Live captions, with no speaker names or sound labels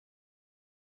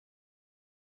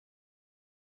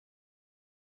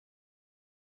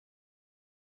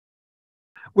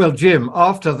Well, Jim,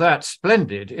 after that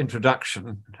splendid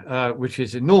introduction, which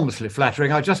is enormously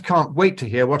flattering, I just can't wait to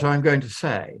hear what I'm going to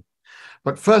say.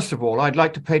 But first of all, I'd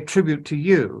like to pay tribute to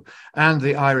you and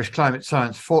the Irish Climate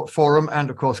Science Forum and,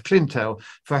 of course, Clintel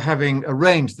for having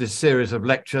arranged this series of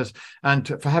lectures and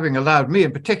for having allowed me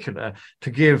in particular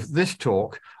to give this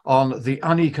talk on the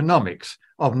uneconomics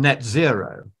of net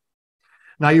zero.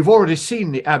 Now, you've already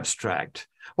seen the abstract.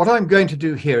 What I'm going to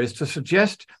do here is to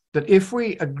suggest that if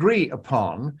we agree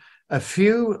upon a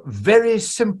few very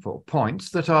simple points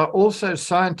that are also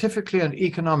scientifically and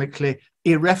economically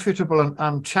irrefutable and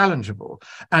unchallengeable,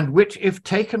 and which, if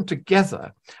taken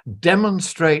together,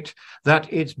 demonstrate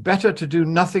that it's better to do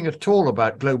nothing at all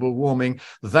about global warming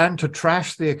than to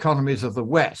trash the economies of the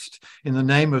West in the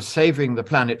name of saving the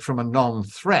planet from a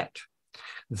non-threat,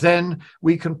 then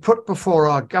we can put before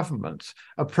our governments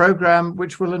a program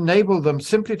which will enable them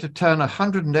simply to turn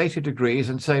 180 degrees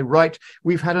and say, right,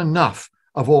 we've had enough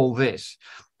of all this.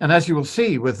 And as you will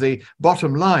see with the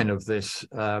bottom line of this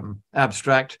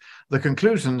abstract, the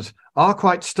conclusions are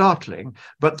quite startling,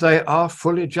 but they are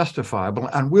fully justifiable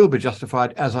and will be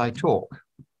justified as I talk.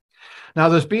 Now,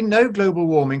 there's been no global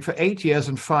warming for 8 years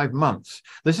and 5 months.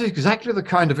 This is exactly the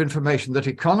kind of information that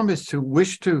economists who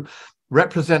wish to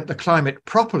represent the climate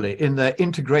properly in their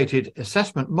integrated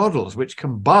assessment models, which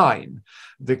combine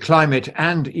the climate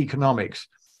and economics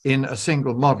in a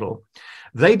single model,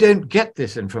 they don't get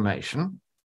this information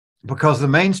because the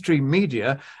mainstream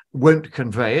media won't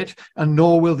convey it, and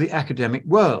nor will the academic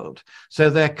world. So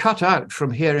they're cut out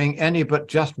from hearing any but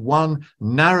just one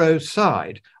narrow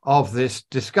side of this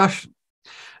discussion.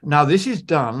 Now, this is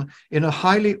done in a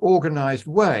highly organized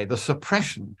way. The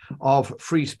suppression of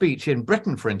free speech in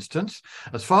Britain, for instance,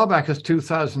 as far back as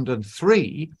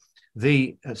 2003,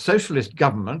 the socialist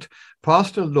government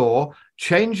passed a law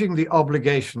changing the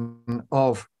obligation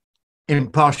of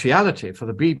impartiality for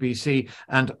the BBC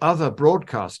and other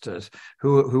broadcasters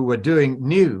who were doing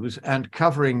news and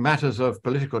covering matters of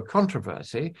political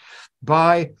controversy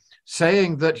by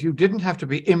saying that you didn't have to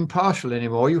be impartial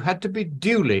anymore, you had to be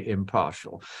duly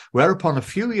impartial. Whereupon a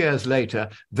few years later,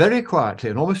 very quietly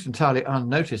and almost entirely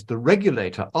unnoticed, the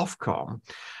regulator, Ofcom,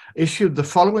 issued the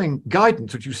following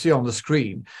guidance, which you see on the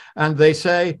screen. And they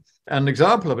say, an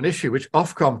example of an issue which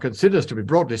Ofcom considers to be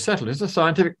broadly settled is the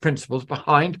scientific principles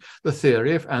behind the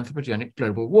theory of anthropogenic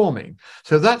global warming.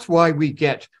 So that's why we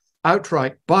get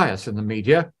outright bias in the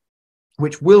media,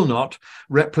 which will not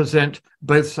represent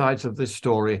both sides of this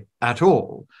story at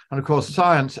all. And of course,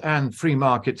 science and free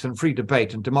markets and free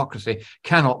debate and democracy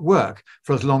cannot work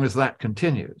for as long as that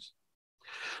continues.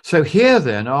 So here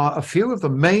then are a few of the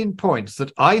main points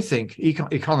that I think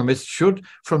economists should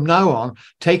from now on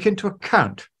take into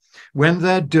account when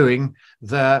they're doing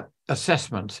their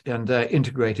assessments and their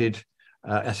integrated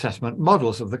assessment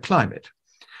models of the climate.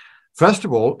 First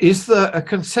of all, is there a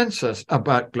consensus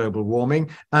about global warming,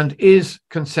 and is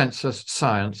consensus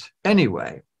science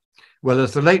anyway? Well,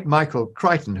 as the late Michael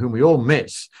Crichton, whom we all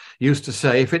miss, used to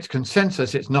say, if it's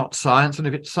consensus, it's not science, and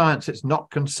if it's science, it's not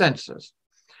consensus.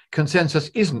 Consensus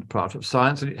isn't part of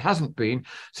science, and it hasn't been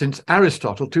since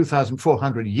Aristotle,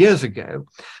 2,400 years ago,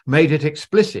 made it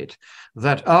explicit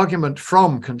that argument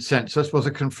from consensus was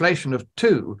a conflation of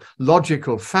two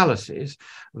logical fallacies,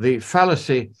 the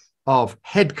fallacy of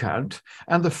head count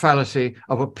and the fallacy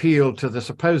of appeal to the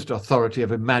supposed authority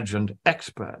of imagined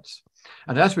experts.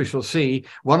 And as we shall see,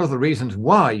 one of the reasons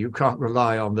why you can't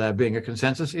rely on there being a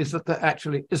consensus is that there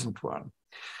actually isn't one.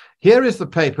 Here is the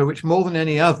paper which more than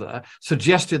any other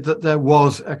suggested that there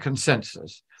was a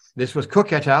consensus. This was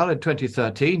Cook et al. In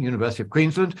 2013, University of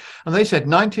Queensland, and they said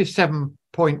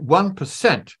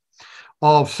 97.1%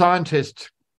 of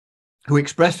scientists who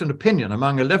expressed an opinion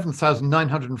among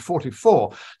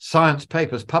 11,944 science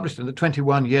papers published in the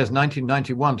 21 years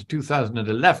 1991 to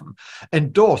 2011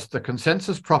 endorsed the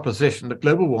consensus proposition that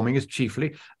global warming is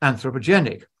chiefly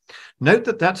anthropogenic. Note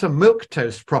that that's a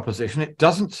milquetoast proposition. It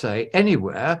doesn't say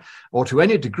anywhere or to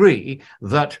any degree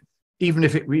that even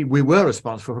if we were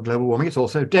responsible for global warming, it's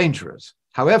also dangerous.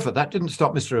 However, that didn't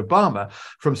stop Mr. Obama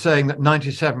from saying that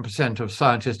 97% of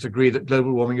scientists agree that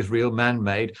global warming is real,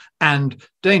 man-made, and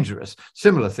dangerous.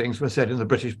 Similar things were said in the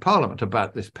British Parliament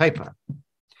about this paper.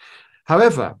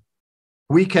 However,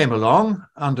 we came along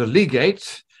under Lee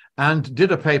Gates and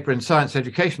did a paper in Science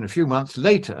Education a few months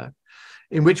later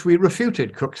in which we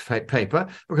refuted Cook's paper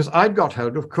because I'd got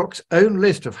hold of Cook's own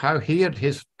list of how he and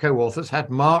his co-authors had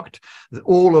marked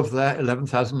all of their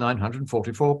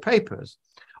 11,944 papers.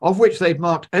 of which they'd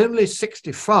marked only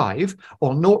 65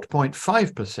 or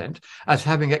 0.5% as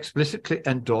having explicitly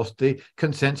endorsed the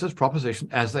consensus proposition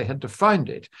as they had defined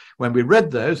it. When we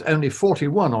read those, only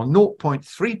 41 or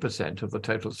 0.3% of the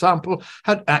total sample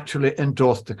had actually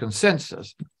endorsed the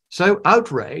consensus. So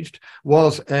outraged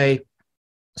was a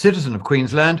citizen of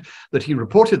Queensland that he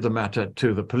reported the matter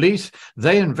to the police.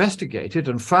 They investigated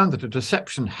and found that a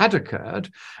deception had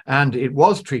occurred and it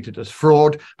was treated as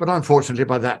fraud, but unfortunately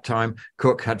by that time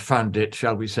Cook had found it,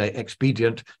 shall we say,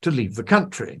 expedient to leave the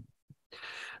country.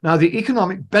 Now, the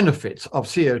economic benefits of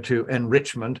CO2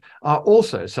 enrichment are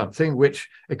also something which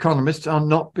economists are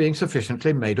not being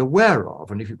sufficiently made aware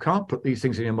of, and if you can't put these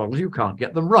things in your models, you can't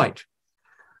get them right.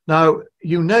 Now,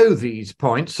 you know these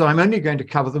points, so I'm only going to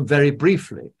cover them very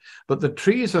briefly, but the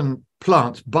trees and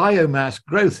plants' biomass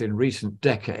growth in recent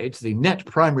decades, the net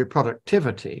primary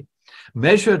productivity,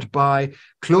 measured by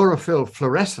chlorophyll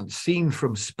fluorescence seen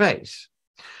from space,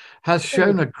 has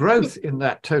shown a growth in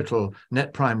that total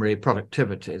net primary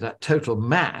productivity, that total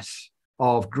mass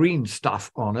of green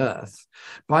stuff on Earth,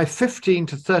 by 15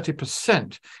 to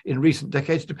 30% in recent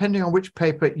decades, depending on which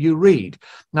paper you read.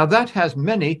 Now, that has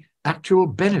many actual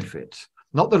benefits,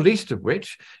 not the least of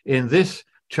which in this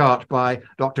chart by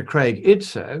Dr. Craig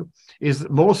Idso is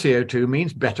that more CO2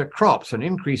 means better crops, an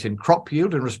increase in crop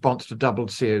yield in response to doubled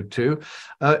CO2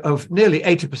 of nearly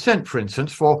 80%, for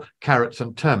instance, for carrots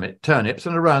and turnips,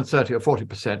 and around 30 or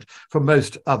 40% for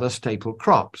most other staple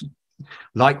crops.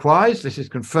 Likewise, this is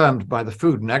confirmed by the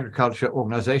Food and Agriculture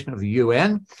Organization of the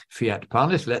UN, Fiat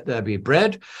Panis, let there be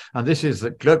bread, and this is the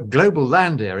global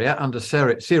land area under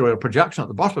cereal production at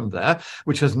the bottom there,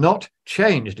 which has not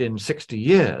changed in 60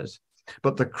 years.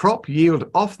 But the crop yield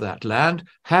off that land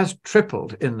has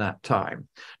tripled in that time.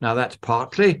 Now, that's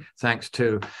partly thanks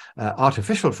to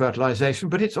artificial fertilization,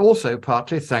 but it's also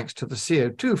partly thanks to the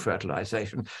CO2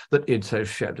 fertilization that Idso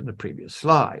showed in the previous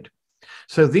slide.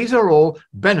 So these are all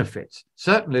benefits.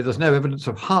 Certainly, there's no evidence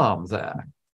of harm there.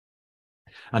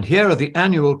 And here are the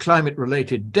annual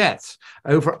climate-related deaths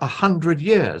over 100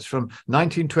 years, from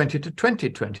 1920 to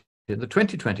 2020. The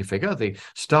 2020 figure, the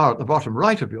star at the bottom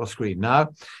right of your screen now,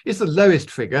 is the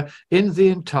lowest figure in the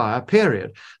entire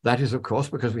period. That is, of course,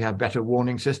 because we have better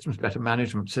warning systems, better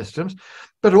management systems,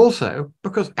 but also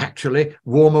because actually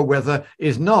warmer weather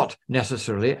is not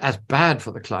necessarily as bad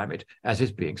for the climate as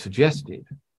is being suggested.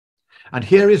 And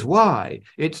here is why.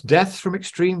 It's deaths from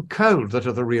extreme cold that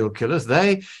are the real killers.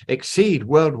 They exceed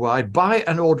worldwide by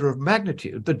an order of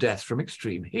magnitude the deaths from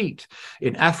extreme heat.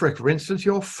 In Africa, for instance,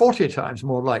 you're 40 times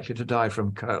more likely to die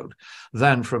from cold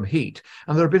than from heat.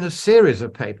 And there have been a series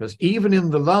of papers, even in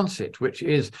The Lancet, which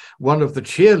is one of the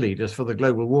cheerleaders for the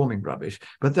global warming rubbish,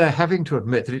 but they're having to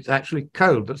admit that it's actually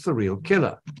cold that's the real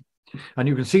killer. And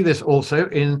you can see this also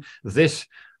in this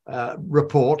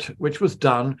report, which was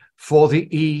done for the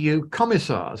EU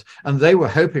commissars. And they were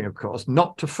hoping, of course,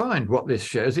 not to find what this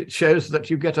shows. It shows that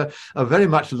you get a very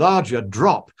much larger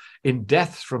drop in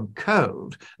deaths from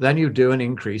cold than you do an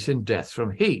increase in deaths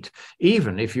from heat,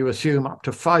 even if you assume up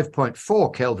to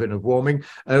 5.4 Kelvin of warming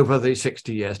over the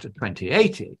 60 years to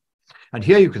 2080. And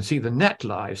here you can see the net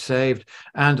lives saved,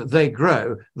 and they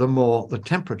grow the more the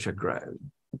temperature grows.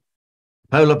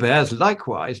 Polar bears,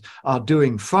 likewise, are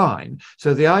doing fine.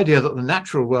 So the idea that the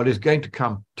natural world is going to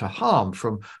come to harm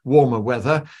from warmer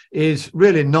weather is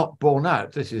really not borne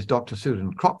out. This is Dr.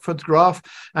 Susan Crockford's graph,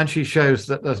 and she shows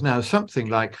that there's now something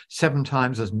like 7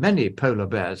 times as many polar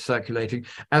bears circulating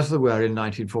as there were in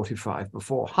 1945,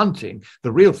 before hunting,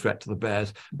 the real threat to the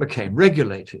bears, became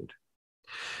regulated.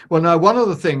 Well, now, one of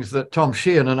the things that Tom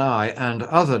Sheehan and I and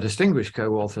other distinguished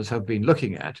co-authors have been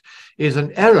looking at is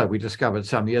an error we discovered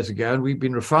some years ago, and we've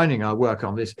been refining our work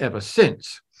on this ever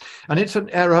since. And it's an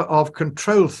error of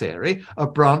control theory, a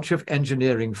branch of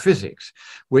engineering physics,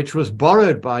 which was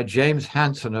borrowed by James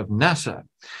Hansen of NASA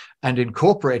and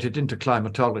incorporated into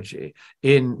climatology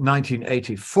in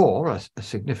 1984, a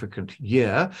significant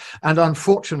year. And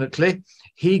unfortunately,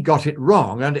 he got it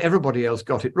wrong, and everybody else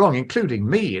got it wrong, including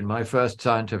me in my first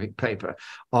scientific paper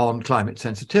on climate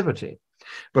sensitivity.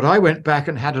 But I went back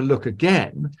and had a look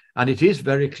again, and it is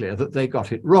very clear that they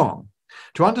got it wrong.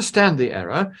 To understand the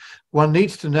error, one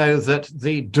needs to know that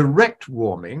the direct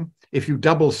warming, if you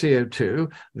double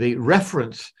CO2, the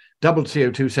reference doubled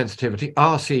CO2 sensitivity,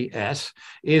 RCS,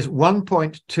 is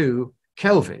 1.2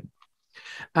 Kelvin.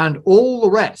 And all the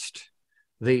rest,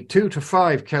 the 2 to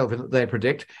 5 Kelvin that they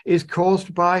predict, is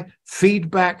caused by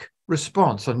feedback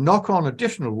response, a knock-on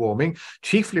additional warming,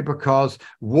 chiefly because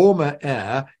warmer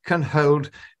air can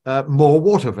hold more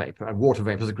water vapor, and water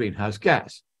vapor is a greenhouse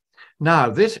gas.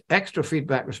 Now, this extra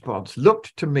feedback response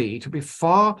looked to me to be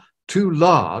far too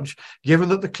large, given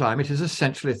that the climate is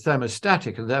essentially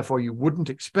thermostatic, and therefore you wouldn't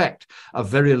expect a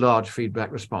very large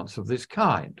feedback response of this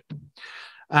kind.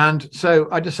 And so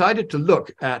I decided to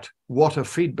look at what a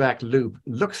feedback loop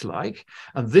looks like.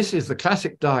 And this is the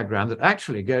classic diagram that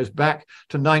actually goes back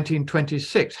to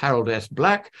 1926, Harold S.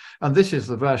 Black. And this is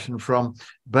the version from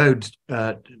Bode's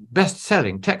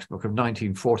best-selling textbook of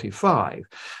 1945.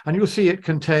 And you'll see it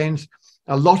contains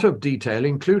a lot of detail,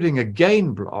 including a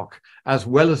gain block as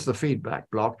well as the feedback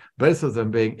block, both of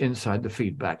them being inside the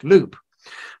feedback loop.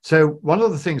 So one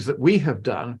of the things that we have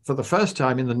done for the first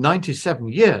time in the 97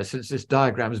 years since this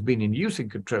diagram has been in use in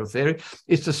control theory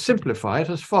is to simplify it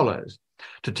as follows: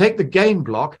 to take the gain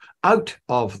block out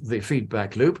of the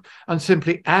feedback loop and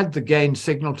simply add the gain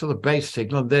signal to the base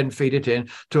signal and then feed it in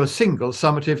to a single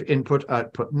summative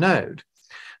input-output node.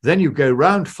 Then you go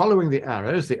round following the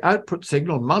arrows. The output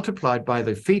signal multiplied by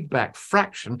the feedback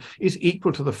fraction is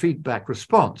equal to the feedback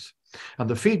response. And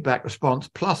the feedback response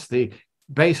plus the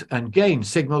base and gain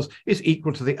signals is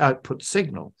equal to the output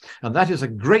signal. And that is a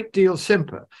great deal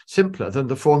simpler than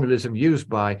the formalism used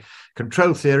by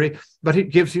control theory, but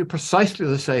it gives you precisely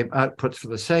the same outputs for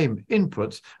the same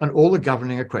inputs, and all the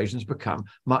governing equations become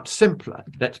much simpler.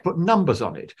 Let's put numbers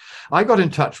on it. I got in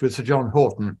touch with Sir John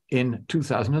Horton in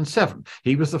 2007.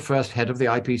 He was the first head of the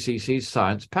IPCC's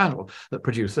science panel that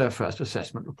produced their first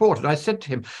assessment report. And I said to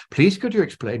him, please could you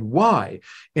explain why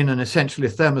in an essentially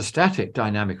thermostatic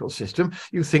dynamical system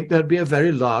you think there'd be a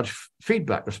very large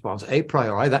feedback response? A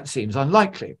priori, that seems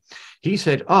unlikely. He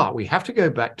said, we have to go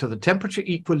back to the temperature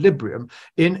equilibrium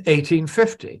in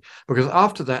 1850, because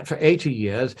after that, for 80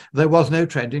 years, there was no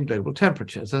trend in global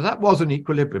temperature. So that was an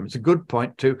equilibrium. It's a good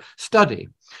point to study.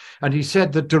 And he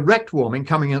said the direct warming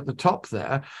coming at the top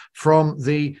there from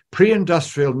the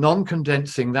pre-industrial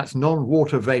non-condensing, that's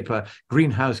non-water vapor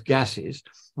greenhouse gases,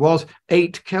 was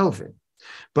 8 Kelvin.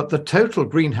 But the total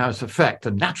greenhouse effect,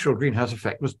 the natural greenhouse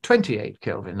effect, was 28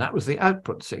 Kelvin. That was the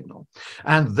output signal.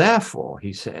 And therefore,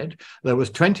 he said, there was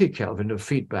 20 Kelvin of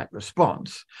feedback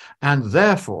response. And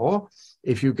therefore,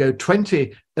 if you go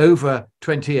 20 over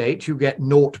 28, you get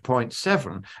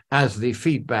 0.7 as the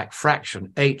feedback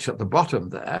fraction, H at the bottom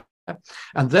there.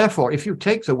 And therefore, if you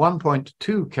take the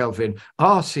 1.2 Kelvin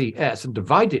RCS and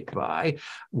divide it by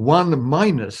 1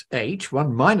 minus H,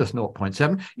 1 minus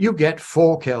 0.7, you get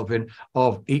 4 Kelvin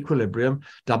of equilibrium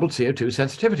double CO2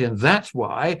 sensitivity. And that's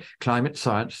why climate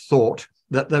science thought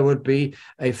that there would be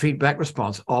a feedback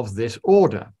response of this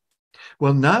order.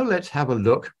 Well, now let's have a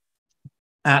look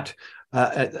at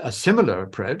a similar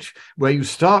approach where you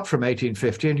start from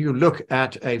 1850 and you look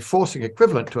at a forcing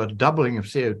equivalent to a doubling of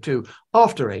CO2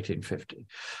 after 1850.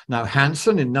 Now,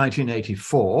 Hansen in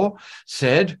 1984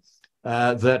 said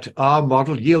that our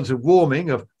model yields a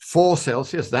warming of 4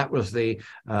 Celsius. That was the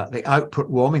output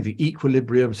warming, the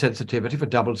equilibrium sensitivity for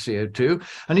double CO2.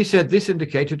 And he said this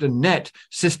indicated a net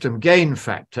system gain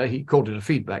factor. He called it a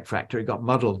feedback factor. He got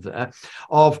muddled there,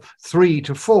 of 3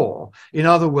 to 4. In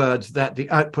other words, that the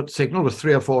output signal was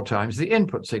 3 or 4 times the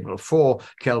input signal. 4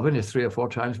 Kelvin is 3 or 4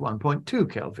 times 1.2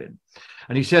 Kelvin.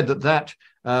 And he said that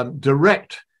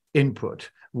direct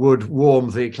input would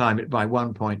warm the climate by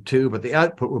 1.2, but the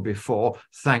output would be 4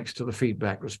 thanks to the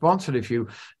feedback response. And if you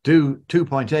do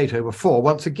 2.8 over 4,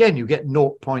 once again, you get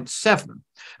 0.7.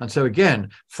 And so again,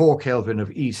 4 Kelvin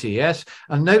of ECS.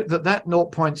 And note that that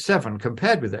 0.7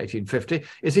 compared with 1850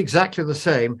 is exactly the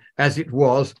same as it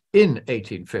was in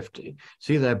 1850.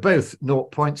 See, they're both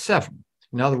 0.7.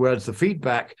 In other words, the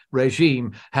feedback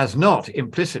regime has not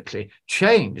implicitly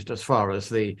changed as far as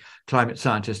the climate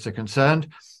scientists are concerned,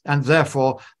 and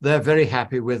therefore they're very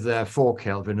happy with their 4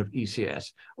 Kelvin of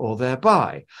ECS or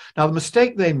thereby. Now, the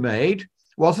mistake they made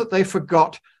was that they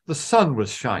forgot the sun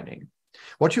was shining.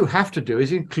 What you have to do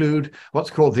is include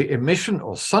what's called the emission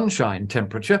or sunshine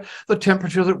temperature, the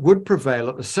temperature that would prevail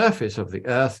at the surface of the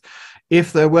Earth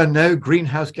if there were no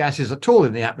greenhouse gases at all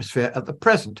in the atmosphere at the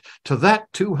present, to that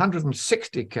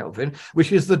 260 Kelvin,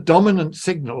 which is the dominant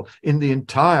signal in the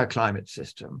entire climate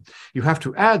system. You have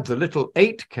to add the little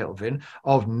 8 Kelvin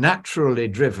of naturally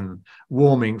driven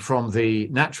warming from the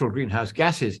natural greenhouse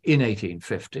gases in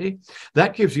 1850.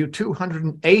 That gives you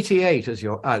 288 as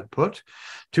your output,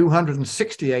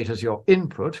 268 as your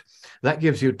input. That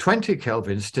gives you 20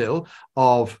 Kelvin still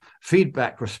of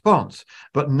feedback response.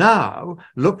 But now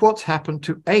look what's happened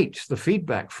to H, the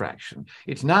feedback fraction.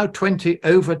 It's now 20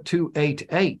 over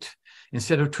 288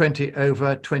 instead of 20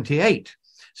 over 28.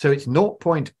 So it's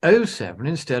 0.07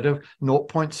 instead of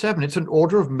 0.7. It's an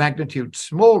order of magnitude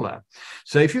smaller.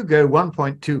 So if you go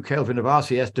 1.2 Kelvin of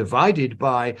RCS divided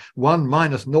by 1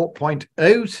 minus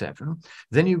 0.07,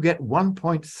 then you get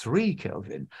 1.3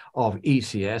 Kelvin of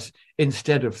ECS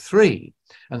instead of 3.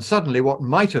 And suddenly what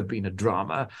might have been a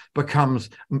drama becomes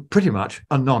pretty much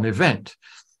a non-event.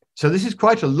 So this is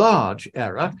quite a large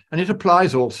error, and it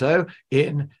applies also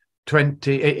in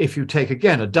if you take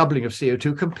again a doubling of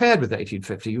CO2 compared with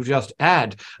 1850, you just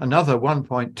add another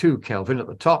 1.2 Kelvin at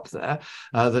the top there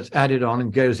that's added on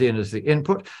and goes in as the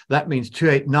input. That means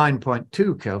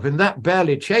 289.2 Kelvin. That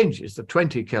barely changes the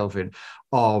 20 Kelvin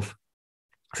of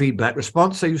feedback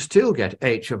response, so you still get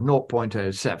H of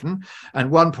 0.07, and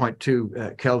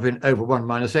 1.2 Kelvin over 1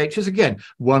 minus H is again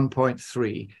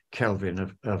 1.3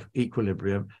 Kelvin of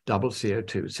equilibrium double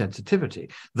CO2 sensitivity.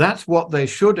 That's what they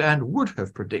should and would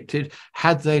have predicted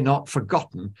had they not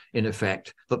forgotten, in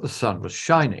effect, that the sun was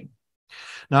shining.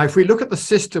 Now, if we look at the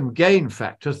system gain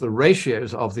factors, the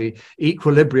ratios of the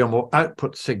equilibrium or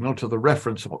output signal to the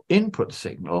reference or input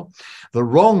signal, the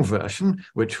wrong version,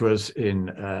 which was in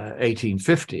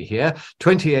 1850 here,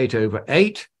 28 over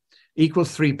 8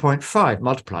 equals 3.5.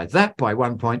 Multiply that by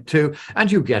 1.2,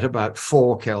 and you get about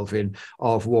 4 Kelvin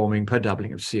of warming per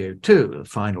doubling of CO2, the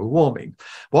final warming.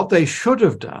 What they should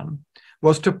have done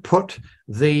was to put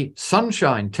the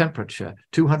sunshine temperature,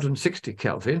 260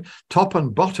 Kelvin, top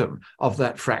and bottom of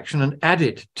that fraction and add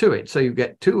it to it. So you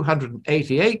get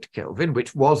 288 Kelvin,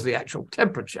 which was the actual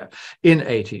temperature in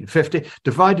 1850,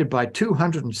 divided by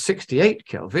 268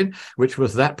 Kelvin, which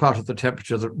was that part of the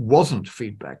temperature that wasn't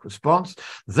feedback response.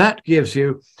 That gives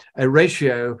you a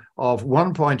ratio of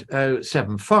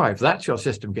 1.075. That's your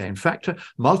system gain factor.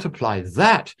 Multiply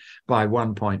that by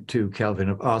 1.2 Kelvin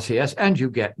of RCS, and you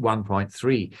get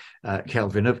 1.3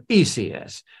 Kelvin of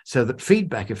ECS, so that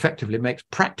feedback effectively makes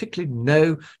practically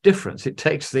no difference. It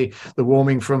takes the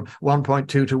warming from 1.2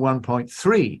 to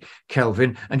 1.3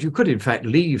 Kelvin, and you could in fact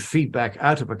leave feedback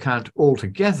out of account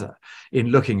altogether in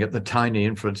looking at the tiny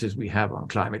influences we have on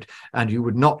climate, and you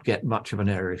would not get much of an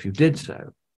error if you did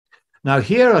so. Now,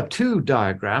 here are two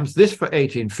diagrams, this for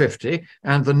 1850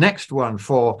 and the next one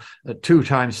for 2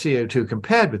 times CO2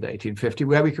 compared with 1850,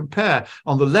 where we compare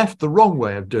on the left the wrong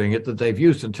way of doing it that they've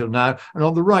used until now, and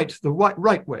on the right the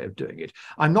right way of doing it.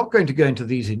 I'm not going to go into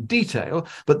these in detail,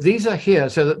 but these are here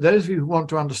so that those of you who want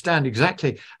to understand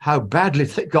exactly how badly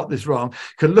they got this wrong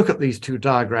can look at these two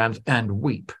diagrams and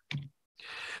weep.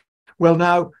 Well,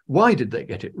 now, why did they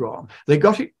get it wrong? They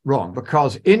got it wrong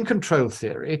because in control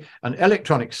theory, an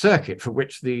electronic circuit for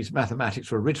which these mathematics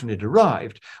were originally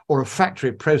derived, or a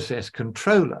factory process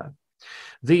controller,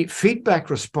 the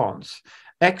feedback response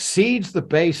exceeds the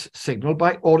base signal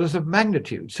by orders of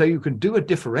magnitude. So you can do a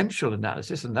differential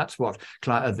analysis, and that's what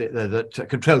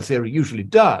control theory usually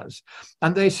does.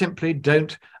 And they simply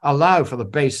don't allow for the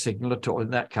base signal at all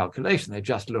in that calculation. They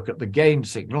just look at the gain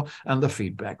signal and the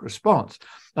feedback response.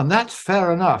 And that's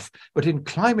fair enough. But in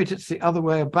climate, it's the other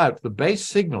way about. The base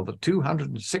signal, the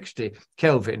 260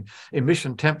 Kelvin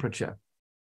emission temperature,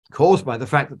 caused by the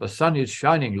fact that the sun is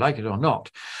shining, like it or not,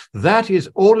 that is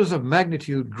orders of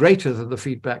magnitude greater than the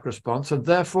feedback response, and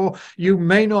therefore you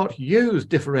may not use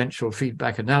differential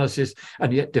feedback analysis,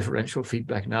 and yet differential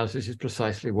feedback analysis is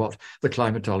precisely what the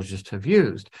climatologists have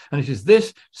used. And it is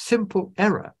this simple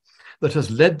error that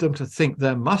has led them to think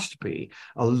there must be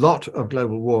a lot of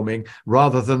global warming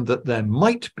rather than that there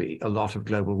might be a lot of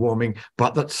global warming,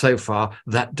 but that so far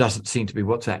that doesn't seem to be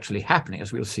what's actually happening,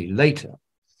 as we'll see later.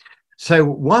 So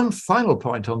one final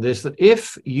point on this, that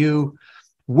if you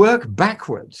work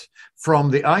backwards from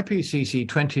the IPCC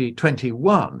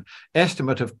 2021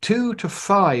 estimate of 2 to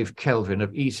 5 Kelvin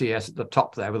of ECS at the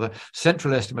top there with a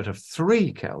central estimate of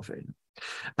 3 Kelvin,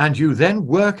 and you then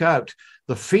work out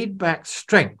the feedback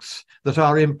strengths that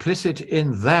are implicit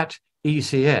in that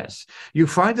ECS, you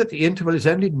find that the interval is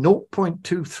only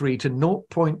 0.23 to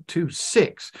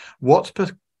 0.26 watts per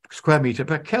square meter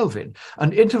per Kelvin,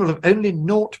 an interval of only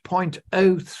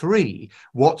 0.03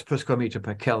 watts per square meter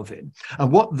per Kelvin. And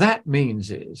what that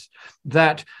means is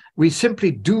that we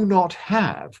simply do not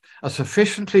have a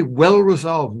sufficiently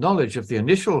well-resolved knowledge of the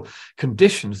initial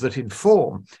conditions that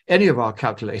inform any of our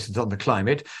calculations on the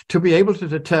climate to be able to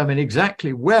determine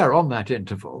exactly where on that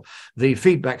interval the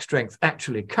feedback strength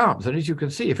actually comes. And as you can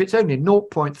see, if it's only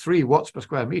 0.3 watts per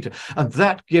square meter, and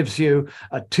that gives you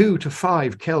a 2 to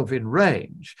 5 Kelvin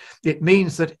range, it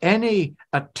means that any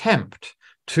attempt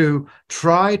to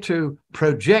try to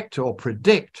project or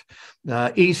predict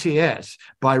ECS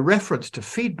by reference to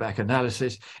feedback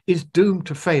analysis is doomed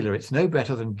to failure. It's no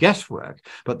better than guesswork,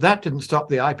 but that didn't stop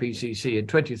the IPCC in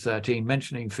 2013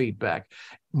 mentioning feedback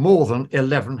more than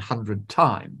 1,100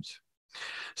 times.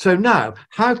 So now,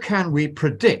 how can we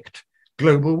predict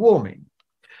global warming?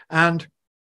 And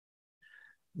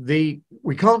we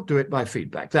can't do it by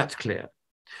feedback, that's clear.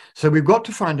 So we've got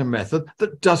to find a method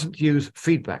that doesn't use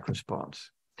feedback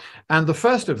response. And the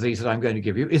first of these that I'm going to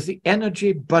give you is the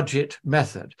energy budget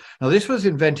method. Now, this was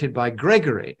invented by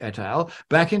Gregory et al.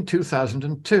 Back in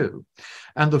 2002.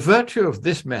 And the virtue of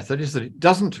this method is that it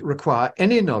doesn't require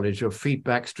any knowledge of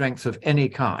feedback strengths of any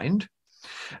kind.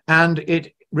 And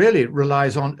it really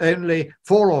relies on only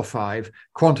 4 or 5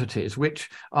 quantities, which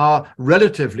are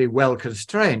relatively well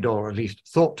constrained, or at least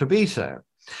thought to be so.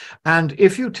 And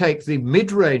if you take the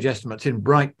mid-range estimates in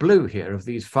bright blue here of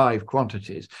these 5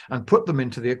 quantities and put them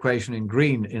into the equation in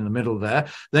green in the middle there,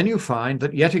 then you find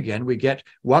that yet again we get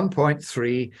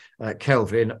 1.3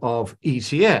 Kelvin of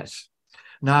ECS.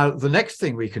 Now, the next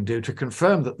thing we can do to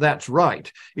confirm that that's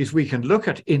right is we can look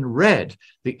at in red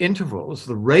the intervals,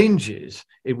 the ranges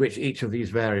in which each of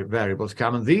these variables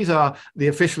come. And these are the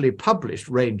officially published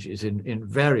ranges in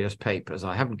various papers.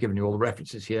 I haven't given you all the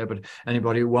references here, but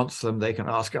anybody who wants them, they can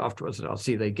ask afterwards and I'll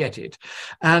see they get it.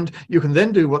 And you can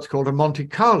then do what's called a Monte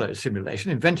Carlo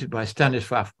simulation, invented by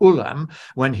Stanisław Ulam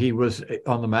when he was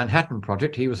on the Manhattan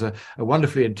Project. He was a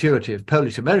wonderfully intuitive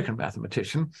Polish-American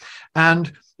mathematician.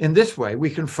 And in this way,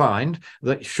 we can find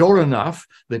that, sure enough,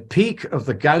 the peak of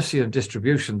the Gaussian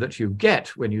distribution that you get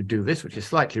when you do this, which is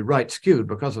slightly right-skewed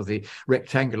because of the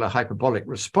rectangular hyperbolic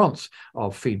response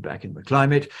of feedback in the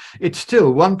climate, it's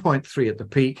still 1.3 at the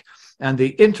peak, and the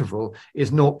interval is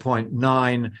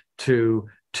 0.9 to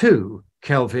 2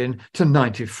 Kelvin to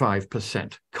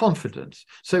 95% confidence.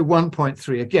 So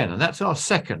 1.3 again, and that's our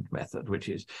second method, which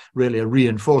is really a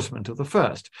reinforcement of the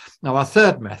first. Now, our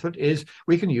third method is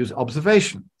we can use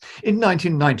observation. In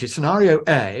 1990, scenario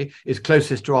A is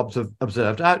closest to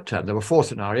observed outturn. There were 4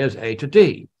 scenarios, A to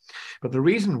D. But the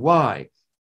reason why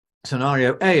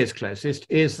scenario A is closest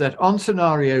is that on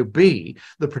scenario B,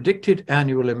 the predicted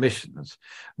annual emissions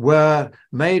were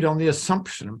made on the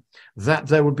assumption that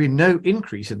there would be no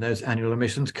increase in those annual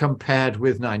emissions compared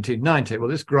with 1990. Well,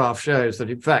 this graph shows that,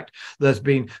 in fact, there's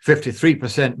been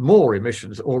 53% more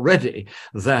emissions already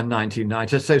than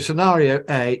 1990. So scenario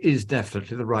A is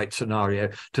definitely the right scenario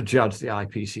to judge the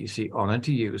IPCC on and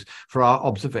to use for our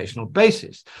observational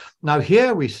basis. Now,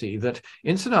 here we see that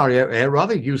in scenario A, a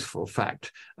rather useful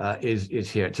fact is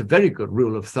here. It's a very good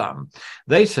rule of thumb.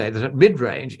 They say that at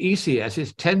mid-range, ECS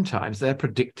is 10 times their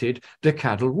predicted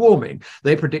decadal warming.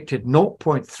 They predicted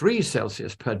 0.3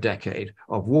 Celsius per decade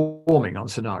of warming on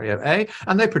scenario A,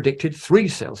 and they predicted 3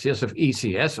 Celsius of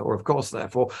ECS, or of course,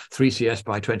 therefore, 3 CS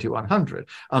by 2100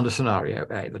 under scenario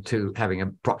A, the two having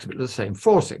approximately the same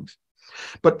forcings.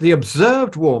 But the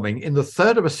observed warming in the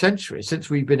third of a century since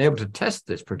we've been able to test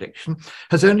this prediction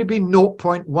has only been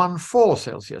 0.14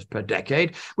 Celsius per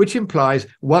decade, which implies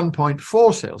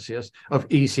 1.4 Celsius of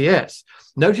ECS.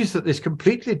 Notice that this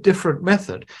completely different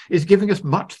method is giving us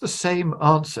much the same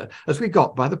answer as we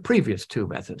got by the previous 2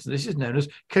 methods. This is known as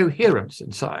coherence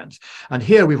in science. And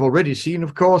here we've already seen,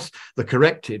 of course, the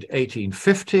corrected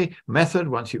 1850 method.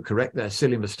 Once you correct their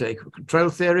silly mistake of control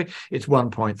theory, it's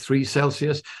 1.3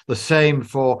 Celsius. The same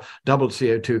for double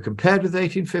CO2 compared with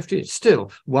 1850, it's still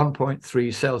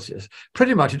 1.3 Celsius.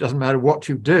 Pretty much it doesn't matter what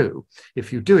you do.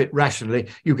 If you do it rationally,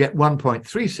 you get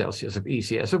 1.3 Celsius of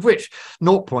ECS, of which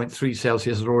 0.3 Celsius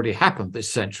has already happened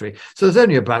this century. So there's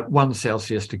only about 1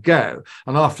 Celsius to go.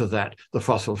 And after that, the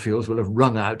fossil fuels will have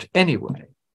run out anyway.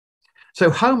 So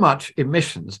how much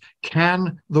emissions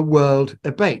can the world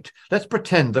abate? Let's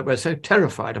pretend that we're so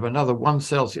terrified of another 1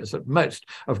 Celsius at most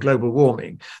of global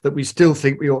warming that we still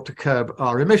think we ought to curb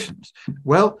our emissions.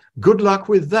 Well, good luck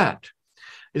with that.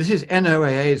 This is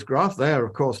NOAA's graph. They are,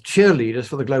 of course, cheerleaders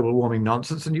for the global warming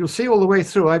nonsense. And you'll see all the way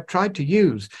through, I've tried to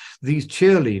use these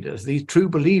cheerleaders, these true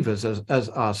believers as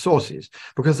our sources,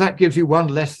 because that gives you one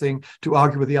less thing to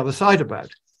argue with the other side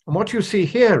about. And what you see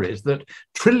here is that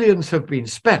trillions have been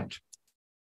spent,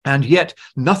 and yet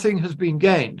nothing has been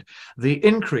gained. The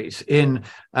increase in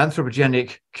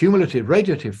anthropogenic cumulative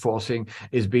radiative forcing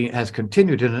has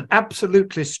continued in an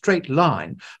absolutely straight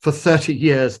line for 30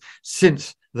 years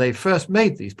since they first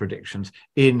made these predictions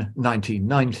in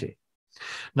 1990.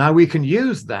 Now, we can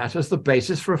use that as the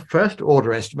basis for a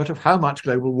first-order estimate of how much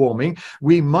global warming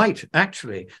we might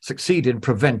actually succeed in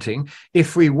preventing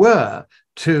if we were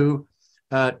to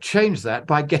change that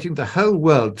by getting the whole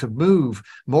world to move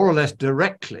more or less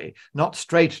directly, not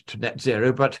straight to net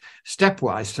zero, but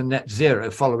stepwise to net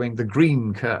zero, following the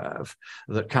green curve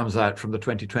that comes out from the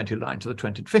 2020 line to the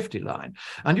 2050 line.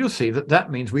 And you'll see that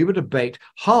that means we would abate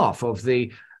half of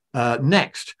the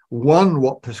next 1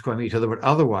 watt per square meter that would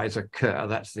otherwise occur.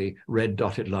 That's the red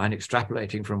dotted line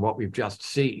extrapolating from what we've just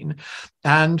seen.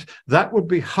 And that would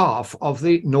be half of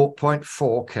the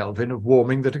 0.4 Kelvin of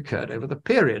warming that occurred over the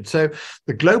period. So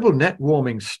the global net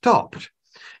warming stopped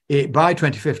by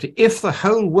 2050, if the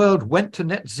whole world went to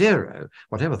net zero,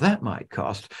 whatever that might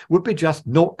cost, would be just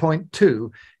 0.2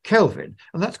 Kelvin.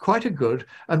 And that's quite a good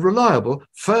and reliable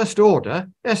first order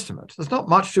estimate. There's not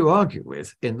much to argue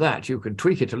with in that. You can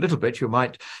tweak it a little bit. You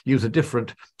might use a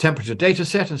different temperature data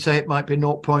set and say it might be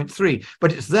 0.3,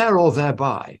 but it's there or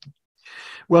thereby.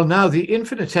 Well, now the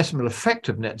infinitesimal effect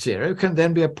of net zero can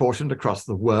then be apportioned across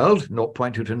the world,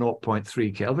 0.2 to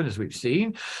 0.3 Kelvin, as we've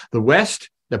seen. The West,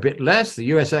 a bit less, the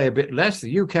USA a bit less,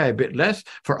 the UK a bit less.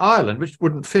 For Ireland, which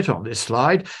wouldn't fit on this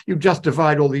slide, you just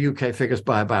divide all the UK figures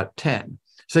by about 10.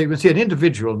 So you can see an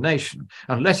individual nation,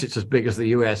 unless it's as big as the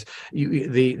US,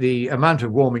 the amount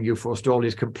of warming you forestall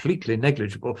is completely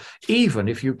negligible, even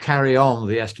if you carry on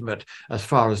the estimate as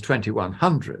far as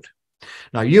 2100.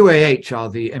 Now, UAH are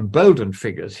the emboldened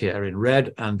figures here in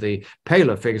red, and the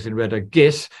paler figures in red are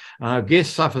GISS. GISS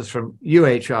suffers from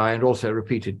UHI and also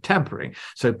repeated tampering.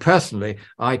 So personally,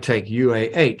 I take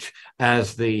UAH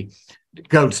as the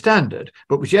gold standard,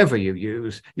 but whichever you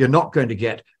use, you're not going to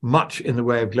get much in the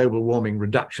way of global warming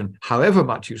reduction, however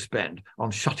much you spend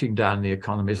on shutting down the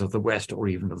economies of the West or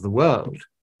even of the world.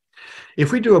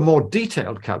 If we do a more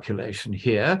detailed calculation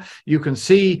here, you can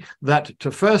see that to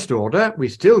first order, we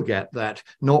still get that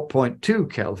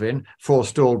 0.2 Kelvin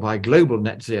forestalled by global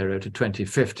net zero to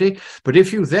 2050. But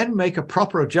if you then make a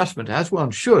proper adjustment, as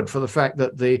one should, for the fact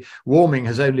that the warming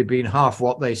has only been half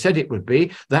what they said it would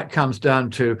be, that comes down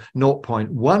to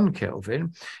 0.1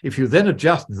 Kelvin. If you then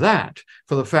adjust that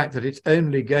for the fact that it's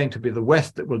only going to be the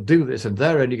West that will do this, and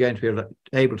they're only going to be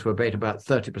able to abate about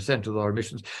 30% of their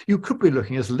emissions, you could be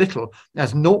looking as little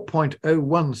as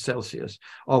 0.01 Celsius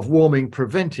of warming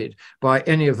prevented by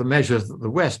any of the measures that the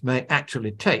West may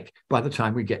actually take by the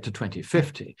time we get to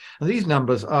 2050. And these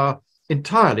numbers are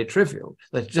entirely trivial.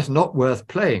 They're just not worth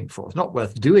playing for. It's not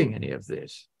worth doing any of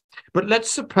this. But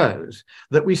let's suppose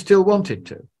that we still wanted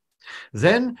to.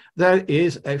 Then there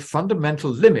is a fundamental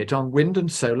limit on wind and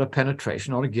solar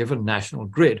penetration on a given national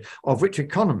grid, of which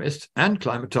economists and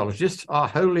climatologists are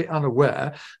wholly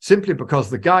unaware, simply because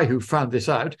the guy who found this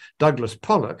out, Douglas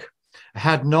Pollock,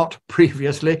 had not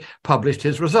previously published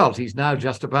his result. He's now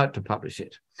just about to publish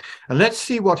it. And let's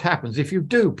see what happens if you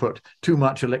do put too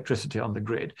much electricity on the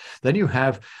grid. Then you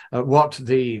have what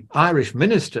the Irish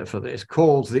minister for this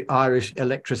calls the Irish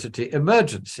electricity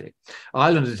emergency.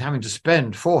 Ireland is having to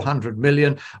spend 400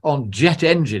 million on jet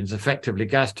engines, effectively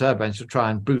gas turbines, to try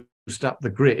and boost up the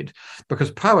grid,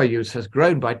 because power use has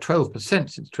grown by 12%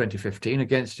 since 2015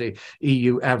 against the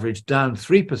EU average down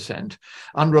 3%.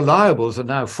 Unreliables are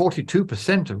now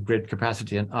 42% of grid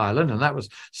capacity in Ireland, and that was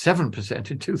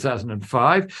 7% in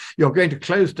 2005. You're going to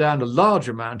close down a large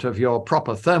amount of your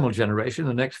proper thermal generation in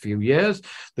the next few years.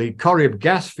 The Corrib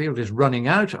gas field is running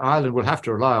out. Ireland will have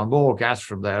to rely on more gas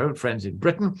from their own friends in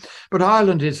Britain, but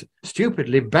Ireland is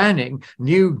stupidly banning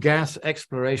new gas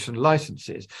exploration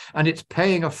licenses, and it's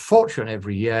paying a fortune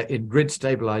every year in grid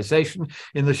stabilization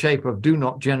in the shape of do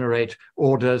not generate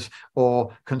orders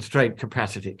or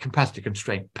capacity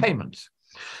constraint payments.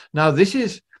 Now, this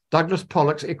is Douglas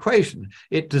Pollock's equation.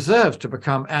 It deserves to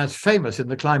become as famous in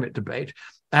the climate debate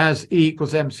as E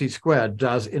equals mc squared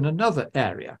does in another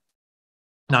area.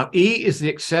 Now, E is the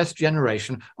excess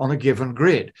generation on a given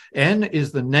grid. N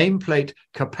is the nameplate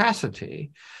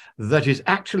capacity that is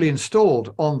actually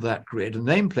installed on that grid, and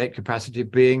nameplate capacity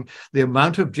being the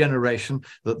amount of generation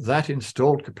that that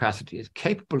installed capacity is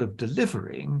capable of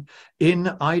delivering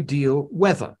in ideal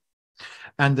weather.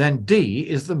 And then D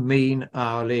is the mean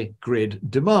hourly grid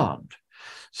demand.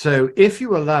 So if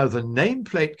you allow the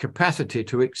nameplate capacity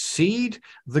to exceed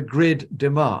the grid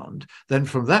demand, then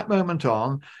from that moment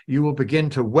on, you will begin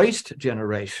to waste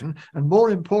generation. And more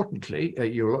importantly,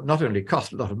 you will not only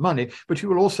cost a lot of money, but you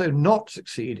will also not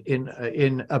succeed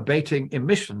in abating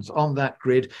emissions on that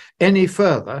grid any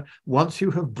further once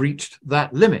you have breached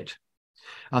that limit.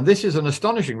 And this is an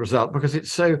astonishing result because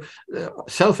it's so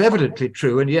self-evidently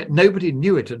true, and yet nobody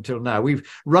knew it until now. We've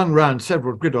rung round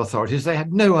several grid authorities. They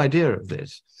had no idea of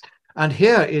this. And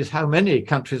here is how many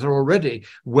countries are already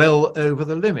well over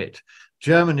the limit.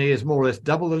 Germany is more or less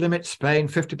double the limit, Spain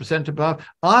 50% above,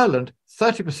 Ireland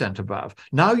 30% above.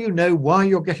 Now you know why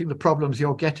you're getting the problems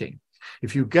you're getting.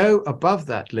 If you go above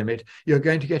that limit, you're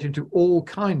going to get into all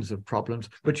kinds of problems,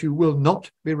 but you will not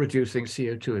be reducing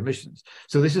CO2 emissions.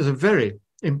 So this is a very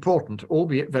important,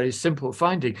 albeit very simple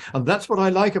finding. And that's what I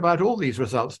like about all these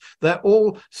results. They're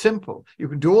all simple. You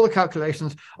can do all the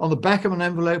calculations on the back of an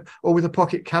envelope or with a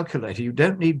pocket calculator. You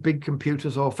don't need big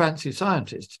computers or fancy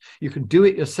scientists. You can do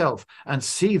it yourself and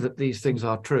see that these things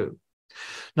are true.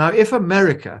 Now, if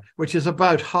America, which is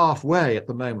about halfway at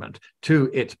the moment to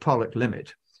its Pollock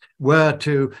limit, were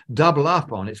to double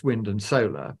up on its wind and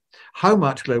solar, how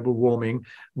much global warming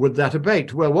would that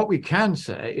abate? Well, what we can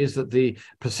say is that the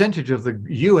percentage of the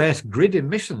US grid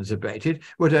emissions abated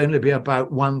would only be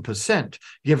about 1%,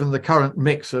 given the current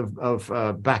mix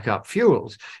of backup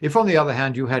fuels. If, on the other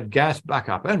hand, you had gas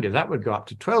backup only, that would go up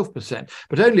to 12%,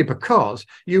 but only because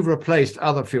you've replaced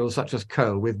other fuels such as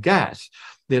coal with gas.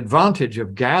 The advantage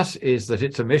of gas is that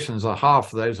its emissions are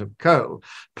half those of coal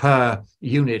per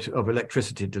unit of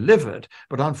electricity delivered,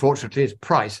 but unfortunately its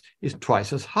price is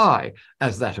twice as high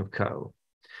as that of coal.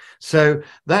 So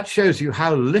that shows you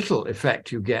how little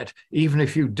effect you get, even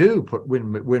if you do put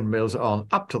windmills on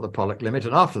up to the Pollock limit,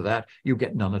 and after that you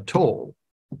get none at all.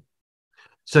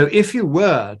 So if you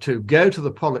were to go to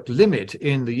the Pollock limit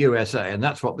in the USA, and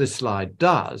that's what this slide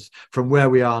does from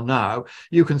where we are now,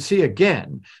 you can see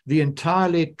again the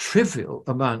entirely trivial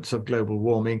amounts of global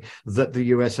warming that the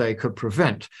USA could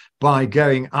prevent by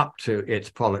going up to its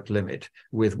Pollock limit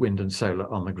with wind and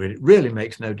solar on the grid. It really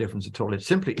makes no difference at all. It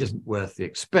simply isn't worth the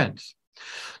expense.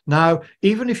 Now,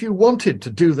 even if you wanted to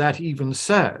do that even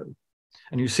so,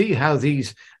 and you see how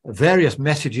these various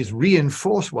messages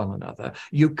reinforce one another,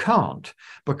 you can't,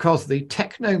 because the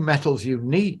techno-metals you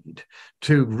need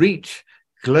to reach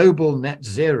global net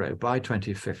zero by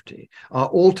 2050 are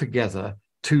altogether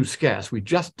too scarce. We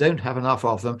just don't have enough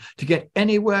of them to get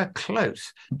anywhere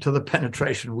close to the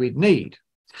penetration we'd need.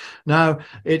 Now,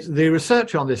 the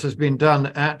research on this has been done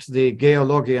at the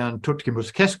Geologian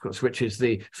Tutkimuskeskus, which is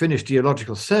the Finnish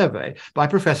Geological Survey, by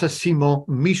Professor Simon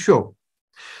Michaud.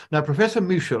 Now, Professor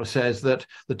Michaud says that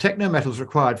the techno-metals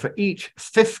required for each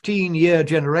 15-year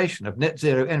generation of net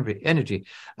zero energy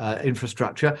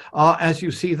infrastructure are, as you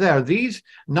see there, these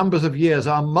numbers of years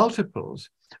are multiples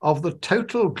of the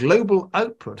total global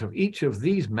output of each of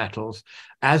these metals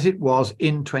as it was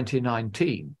in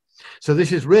 2019. So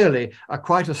this is really a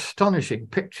quite astonishing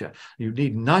picture. You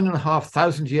need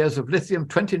 9,500 years of lithium,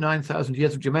 29,000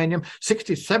 years of germanium,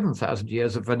 67,000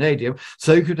 years of vanadium,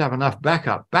 so you could have enough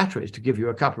backup batteries to give you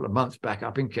a couple of months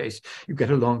backup in case you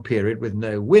get a long period with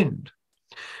no wind.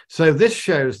 So this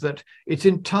shows that it's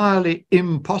entirely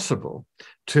impossible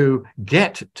to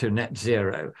get to net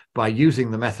zero by using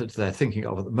the methods they're thinking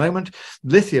of at the moment.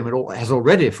 Lithium has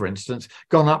already, for instance,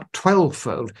 gone up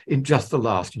 12-fold in just the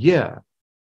last year.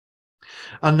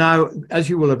 And now, as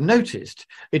you will have noticed,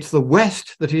 it's the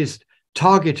West that is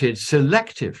targeted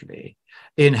selectively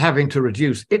in having to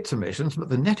reduce its emissions, but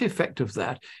the net effect of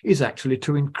that is actually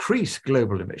to increase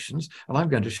global emissions, and I'm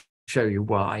going to show you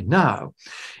why now.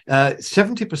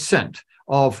 70%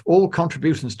 of all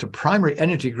contributions to primary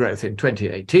energy growth in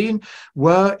 2018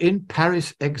 were in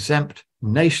Paris exempt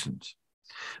nations,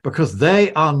 because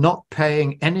they are not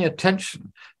paying any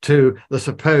attention to the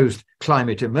supposed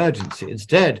climate emergency.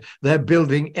 Instead, they're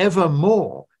building ever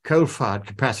more coal-fired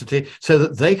capacity so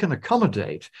that they can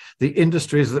accommodate the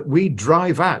industries that we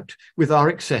drive out with our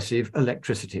excessive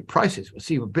electricity prices. We'll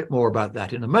see a bit more about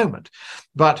that in a moment.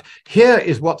 But here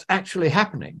is what's actually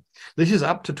happening. This is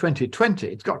up to 2020.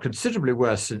 It's got considerably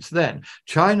worse since then.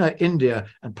 China, India,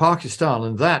 and Pakistan,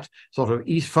 and that sort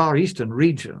of Far Eastern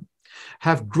region,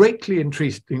 have greatly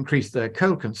increased their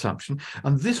coal consumption.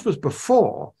 And this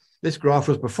graph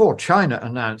was before China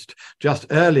announced just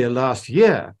earlier last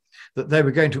year that they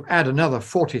were going to add another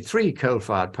 43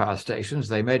 coal-fired power stations.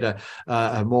 They made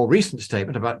a more recent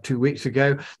statement about 2 weeks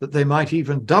ago that they might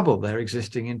even double their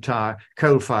existing entire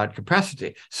coal-fired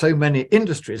capacity. So many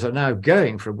industries are now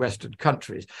going from Western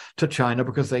countries to China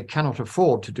because they cannot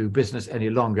afford to do business any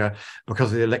longer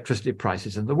because of the electricity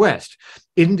prices in the West.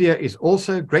 India is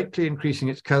also greatly increasing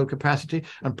its coal capacity,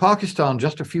 and Pakistan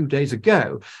just a few days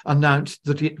ago announced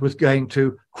that it was going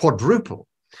to quadruple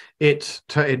its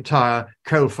entire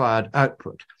coal-fired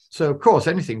output. So, of course,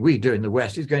 anything we do in the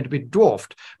West is going to be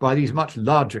dwarfed by these much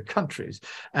larger countries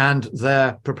and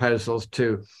their proposals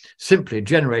to simply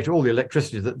generate all the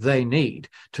electricity that they need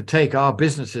to take our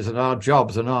businesses and our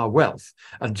jobs and our wealth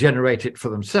and generate it for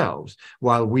themselves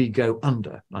while we go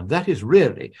under. And that is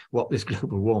really what this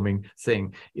global warming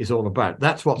thing is all about.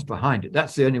 That's what's behind it.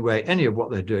 That's the only way any of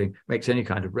what they're doing makes any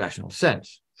kind of rational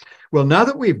sense. Well, now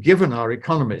that we've given our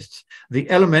economists the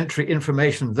elementary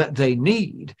information that they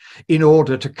need in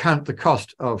order to count the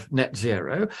cost of net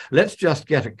zero, let's just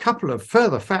get a couple of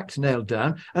further facts nailed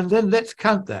down, and then let's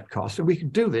count that cost. And we can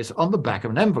do this on the back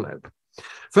of an envelope.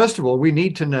 First of all, we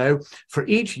need to know for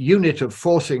each unit of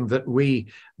forcing that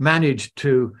we manage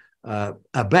to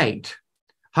abate,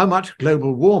 how much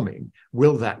global warming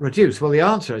will that reduce? Well, the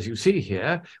answer, as you see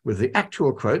here, with the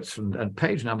actual quotes and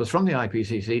page numbers from the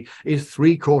IPCC, is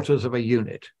 3/4 of a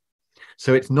unit.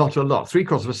 So it's not a lot,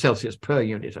 3/4 of a Celsius per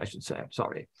unit, I should say,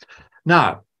 sorry.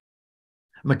 Now,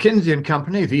 McKinsey and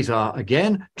Company, these are,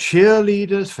 again,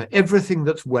 cheerleaders for everything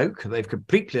that's woke. They've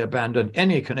completely abandoned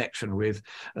any connection with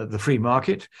the free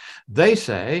market. They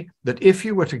say that if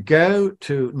you were to go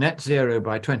to net zero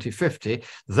by 2050,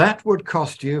 that would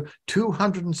cost you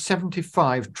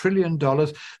 $275 trillion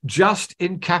just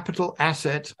in capital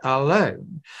assets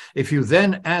alone. If you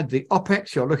then add the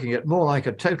OPEX, you're looking at more like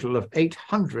a total of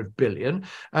 800 billion,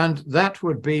 and that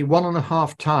would be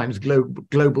 1.5 times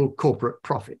global corporate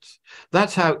profits.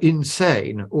 That's how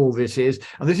insane all this is.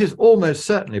 And this is almost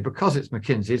certainly, because it's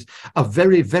McKinsey's, a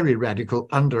very, very radical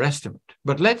underestimate.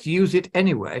 But let's use it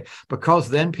anyway, because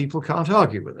then people can't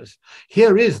argue with us.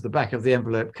 Here is the back of the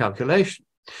envelope calculation.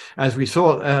 As we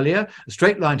saw earlier, a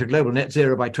straight line to global net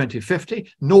zero by 2050,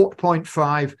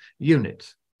 0.5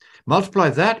 units. Multiply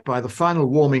that by the final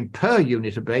warming per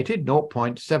unit abated,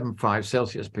 0.75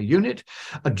 Celsius per unit.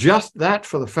 Adjust that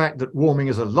for the fact that warming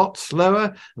is a lot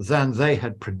slower than they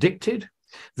had predicted.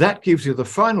 That gives you the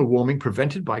final warming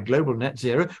prevented by global net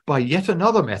zero by yet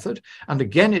another method. And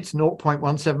again, it's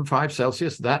 0.175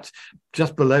 Celsius. That's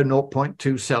just below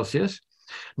 0.2 Celsius.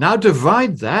 Now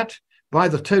divide that by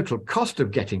the total cost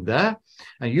of getting there,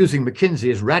 and using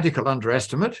McKinsey's radical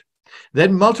underestimate,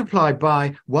 then multiply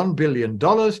by $1 billion,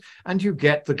 and you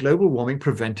get the global warming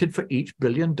prevented for each $1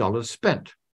 billion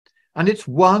spent. And it's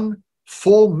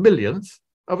 1/4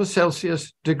 of a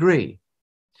Celsius degree.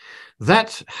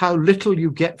 That's how little you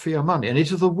get for your money. And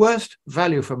it is the worst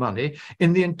value for money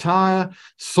in the entire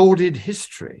sordid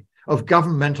history of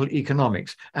governmental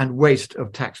economics and waste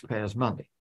of taxpayers' money.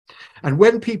 And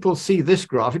when people see this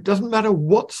graph, it doesn't matter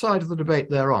what side of the debate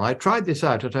they're on. I tried this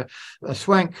out at a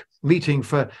swank meeting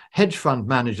for hedge fund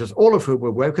managers, all of whom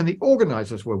were woke, and the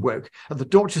organizers were woke at the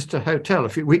Dorchester Hotel a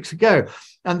few weeks ago.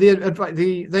 And they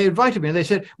invited me and they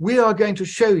said, "We are going to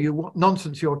show you what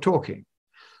nonsense you're talking."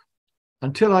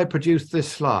 Until I produced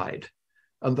this slide,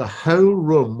 and the whole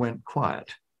room went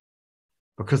quiet,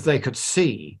 because they could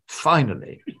see,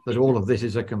 finally, that all of this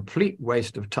is a complete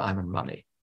waste of time and money.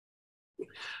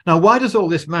 Now, why does all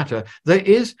this matter? There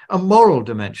is a moral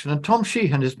dimension, and Tom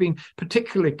Sheehan has been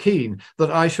particularly keen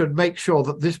that I should make sure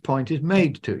that this point is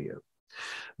made to you.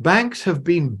 Banks have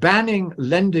been banning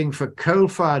lending for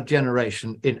coal-fired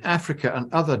generation in Africa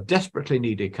and other desperately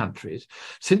needy countries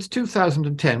since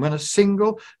 2010, when a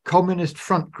single communist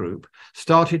front group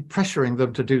started pressuring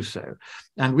them to do so.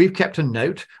 And we've kept a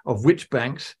note of which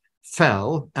banks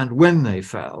fell and when they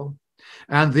fell.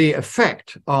 And the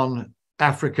effect on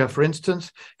Africa, for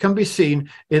instance, can be seen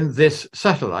in this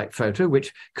satellite photo,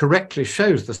 which correctly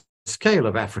shows the scale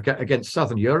of Africa against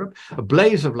Southern Europe, a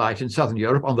blaze of light in Southern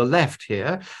Europe on the left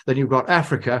here. Then you've got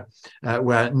Africa,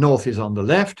 where north is on the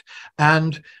left,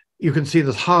 and you can see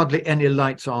there's hardly any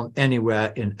lights on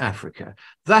anywhere in Africa.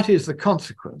 That is the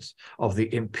consequence of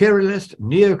the imperialist,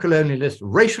 neo-colonialist,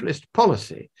 racialist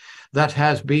policy that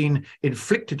has been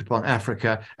inflicted upon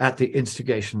Africa at the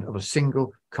instigation of a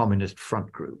single communist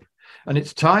front group. And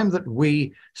it's time that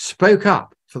we spoke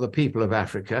up for the people of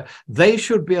Africa. They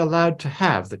should be allowed to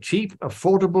have the cheap,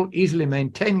 affordable, easily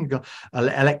maintainable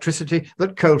electricity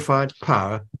that coal-fired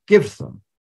power gives them.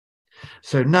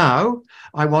 So now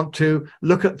I want to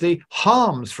look at the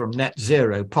harms from net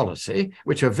zero policy,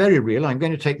 which are very real. I'm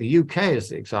going to take the UK as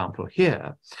the example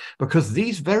here, because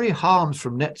these very harms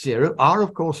from net zero are,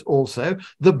 of course, also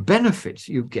the benefits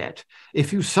you get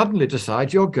if you suddenly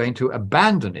decide you're going to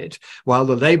abandon it, while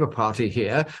the Labour Party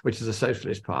here, which is a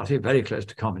socialist party, very close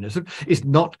to communism, is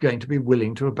not going to be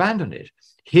willing to abandon it.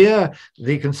 Here,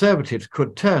 the Conservatives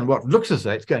could turn what looks as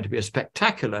though it's going to be a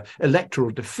spectacular electoral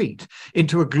defeat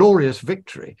into a glorious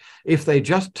victory if they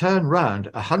just turn round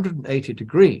 180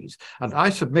 degrees. And I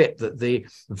submit that the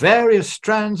various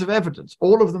strands of evidence,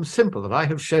 all of them simple, that I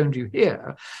have shown you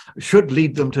here, should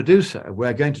lead them to do so.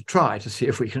 We're going to try to see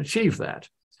if we can achieve that.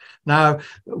 Now,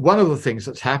 one of the things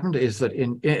that's happened is that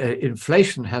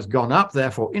inflation has gone up,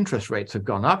 therefore interest rates have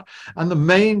gone up, and the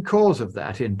main cause of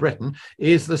that in Britain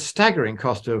is the staggering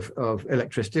cost of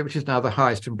electricity, which is now the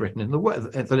highest in Britain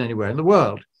than anywhere in the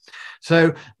world.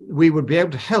 So we would be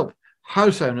able to help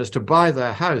house owners to buy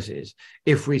their houses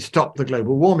if we stop the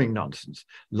global warming nonsense.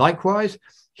 Likewise,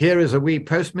 here is a wee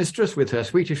postmistress with her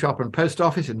sweetie shop and post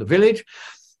office in the village.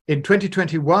 In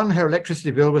 2021, her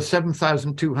electricity bill was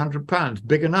 £7,200.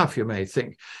 Big enough, you may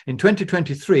think. In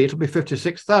 2023, it'll be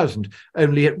 56,000,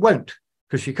 only it won't,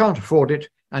 because she can't afford it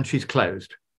and she's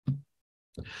closed.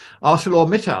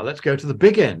 ArcelorMittal, let's go to the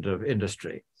big end of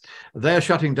industry. They're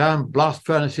shutting down blast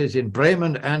furnaces in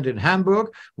Bremen and in Hamburg.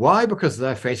 Why? Because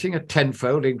they're facing a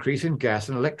tenfold increase in gas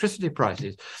and electricity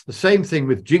prices. The same thing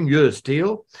with Jingyue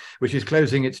Steel, which is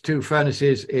closing its 2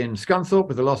 furnaces in Scunthorpe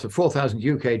with a loss of 4,000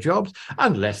 UK jobs,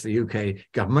 unless the UK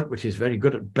government, which is very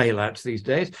good at bailouts these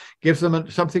days, gives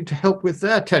them something to help with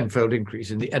their tenfold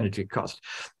increase in the energy cost.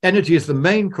 Energy is the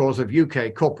main cause of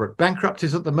UK corporate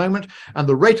bankruptcies at the moment, and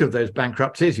the rate of those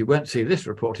bankruptcies, you won't see this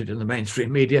reported in the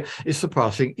mainstream media, is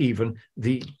surpassing even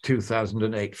the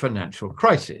 2008 financial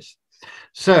crisis.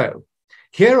 So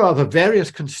here are the various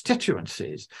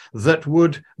constituencies that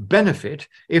would benefit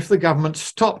if the government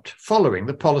stopped following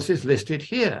the policies listed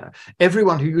here.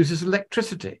 Everyone who uses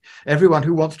electricity, everyone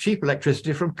who wants cheap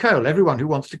electricity from coal, everyone who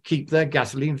wants to keep their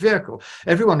gasoline vehicle,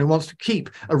 everyone who wants to keep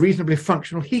a reasonably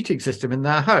functional heating system in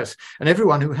their house, and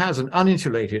everyone who has an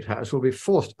uninsulated house will be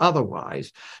forced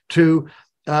otherwise to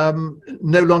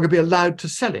no longer be allowed to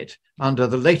sell it under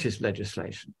the latest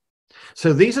legislation.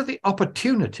 So these are the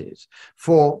opportunities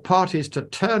for parties to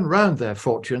turn round their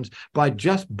fortunes by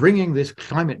just bringing this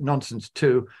climate nonsense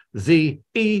to the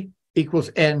E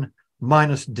equals N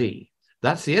minus D.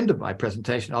 That's the end of my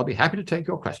presentation. I'll be happy to take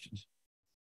your questions.